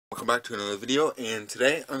welcome back to another video, and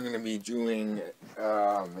today I'm going to be doing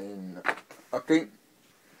an update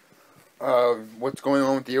of what's going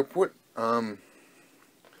on with the airport. I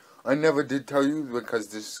never did tell you because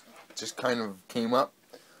this just kind of came up,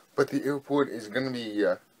 but the airport is going to be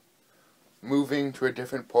moving to a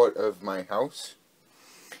different part of my house,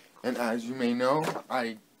 and as you may know,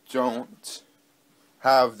 I don't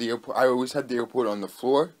have the airport. I always had the airport on the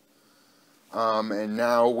floor, and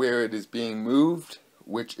now where it is being moved,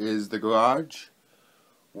 which is the garage,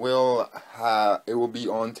 it will be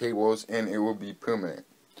on tables and it will be permanent.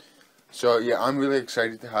 So yeah, I'm really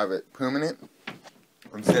excited to have it permanent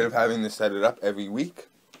instead of having to set it up every week.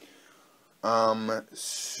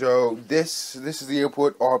 So this is the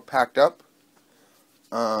airport all packed up.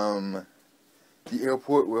 The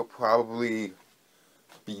airport will probably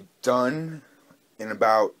be done in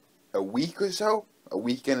about a week or so. A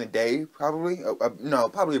week and a day, probably. No,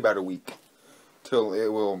 probably about a week till it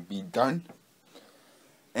will be done.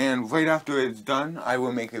 And right after it's done, I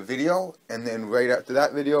will make a video, and then right after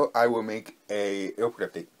that video, I will make a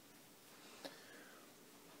airport update.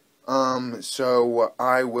 So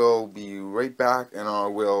I will be right back, and I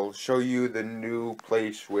will show you the new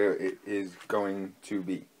place where it is going to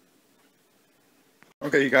be.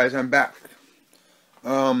 Okay, you guys, I'm back.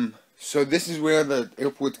 So this is where the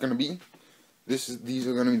airport's gonna be. These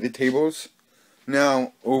are gonna be the tables.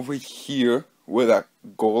 Now over here, where that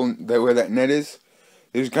net is,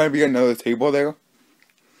 there's gotta be another table there.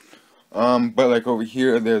 But like over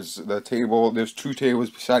here, there's the table. There's two tables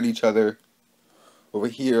beside each other. Over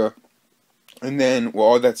here, and then where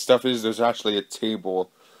all that stuff is, there's actually a table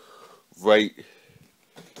right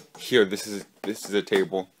here. This is a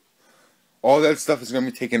table. All that stuff is gonna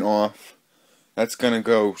be taken off. That's gonna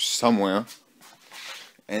go somewhere.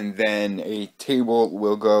 And then a table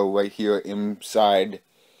will go right here inside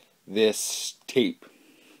this tape.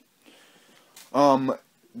 The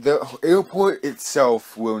airport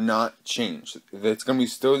itself will not change. It's gonna be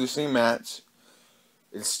still the same mats.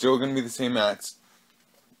 It's still gonna be the same mats.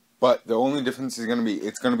 But the only difference is gonna be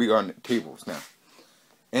it's gonna be on tables now.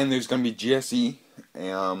 And there's gonna be GSE.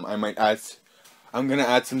 I'm gonna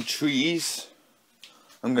add some trees.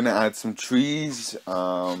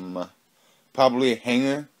 Probably a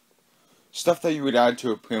hanger. Stuff that you would add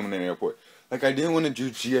to a permanent airport. Like, I didn't want to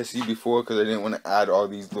do GSE before because I didn't want to add all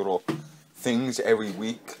these little things every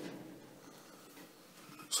week.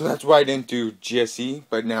 So that's why I didn't do GSE.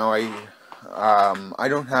 But now I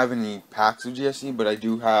don't have any packs of GSE, but I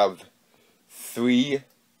do have 3.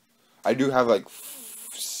 I do have like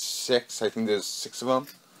 6. I think there's 6 of them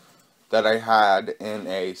that I had in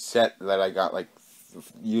a set that I got like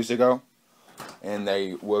years ago, and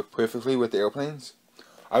they work perfectly with the airplanes.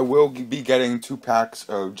 I will be getting 2 packs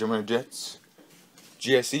of Gemini Jets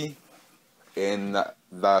GSE in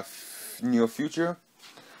the near future.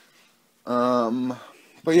 But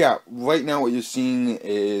yeah, right now what you're seeing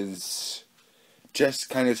is just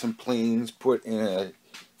kind of some planes put in a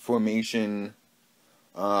formation.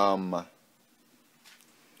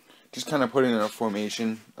 Just kind of put in a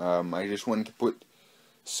formation. I just wanted to put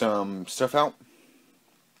some stuff out.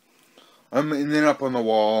 And then up on the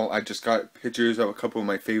wall, I just got pictures of a couple of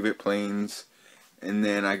my favorite planes, and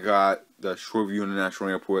then I got the Shoreview International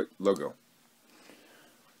Airport logo.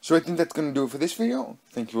 So I think that's going to do it for this video.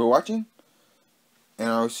 Thank you for watching, and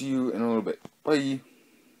I'll see you in a little bit. Bye!